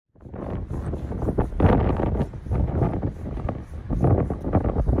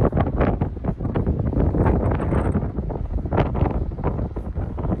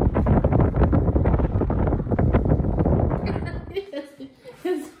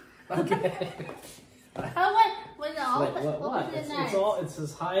Okay. Wait, what? It's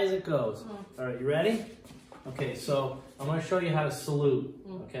as high as it goes. All right, you ready? Okay, so I'm going to show you how to salute.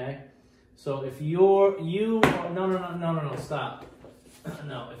 Okay. So if no, stop.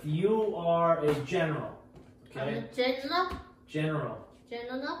 No, if you are a general, okay? General.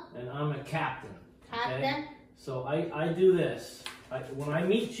 And I'm a captain. Okay? So I do this. When I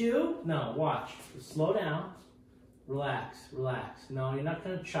meet you, no, watch. Slow down. Relax. No, you're not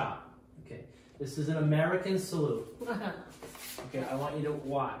going to chop. Okay. This is an American salute. Okay, I want you to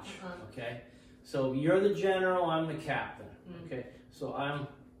watch. Okay. So you're the general, I'm the captain. Okay. So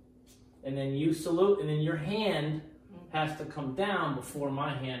and then you salute, and then your hand has to come down before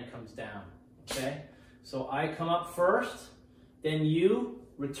my hand comes down. Okay. So I come up first, then you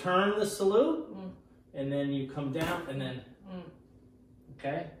return the salute, and then you come down, and then.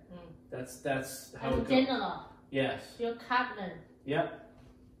 Okay. That's how it goes. General. Yes. You're captain. Yep.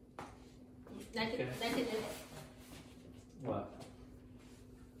 Like What?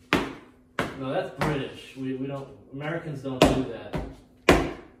 No, that's British. We don't. Americans don't do that.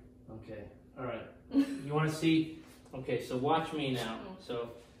 Okay. All right. You want to see? Okay. So watch me now. So,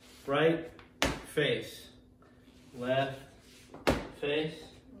 right face, left face.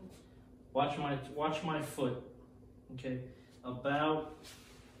 Watch my foot. Okay. About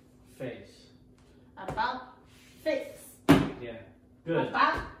face. About face. Yeah. Good.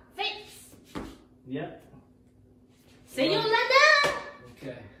 About face. Yep. See you later.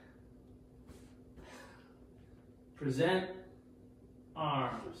 Okay. Present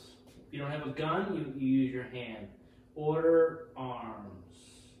arms. If you don't have a gun, you use your hand. Order arms.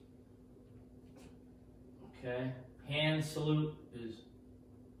 Okay. Hand salute is.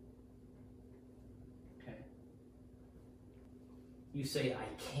 Okay. You say, I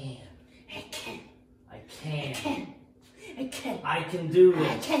can. I can. I can. I can. I can do this.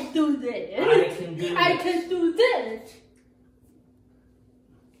 I can do this. I can do this. I can do this.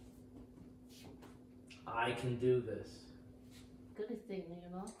 I can do this. Good thing, you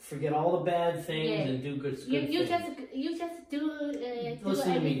know. Forget all the bad things and do good things. You just do.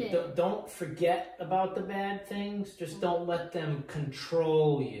 Listen to me. Don't forget about the bad things. Just don't let them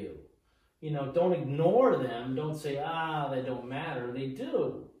control you. You know, don't ignore them. Don't say, they don't matter. They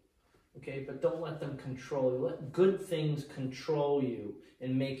do. Okay, but don't let them control you. Let good things control you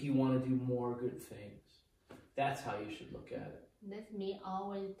and make you want to do more good things. That's how you should look at it. That's me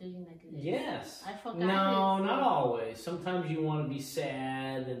always doing like this. Yes. I forgot. No, not always. Sometimes you want to be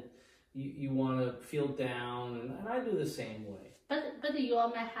sad and you want to feel down, and I do the same way. But you are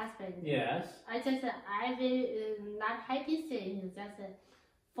my husband. Yes. I will not happy things. Just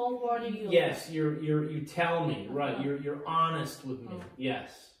forward you. Yes, you tell me, right? You're honest with me.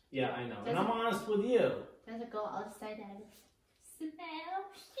 Yes. Yeah, I know. And I'm honest with you. Just go outside and smell.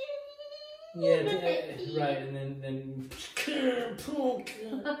 Yeah, right, and then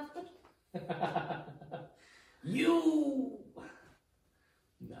you.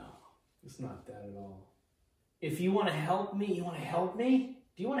 No, it's not that at all. If you want to help me, you want to help me?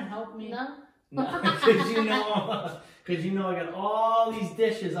 Do you want to help me? No. No, because you know I got all these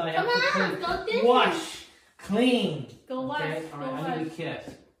dishes I have to clean. Wash, clean. Go wash. Okay, all right, I need a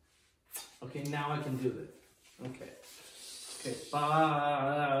kiss. Okay, now I can do this. Okay. Okay,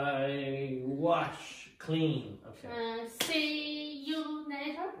 bye, wash, clean. Okay. See you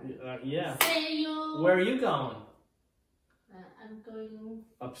later. Yeah. See you. Where are you going? I'm going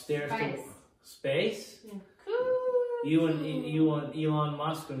upstairs space. to space. Yeah. Cool. You and Elon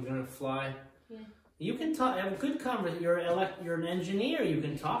Musk are gonna fly. Yeah. You can talk. Have a good conversation. You're an engineer. You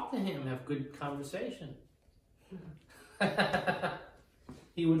can talk to him. Have good conversation.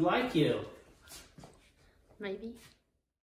 He would like you. Maybe.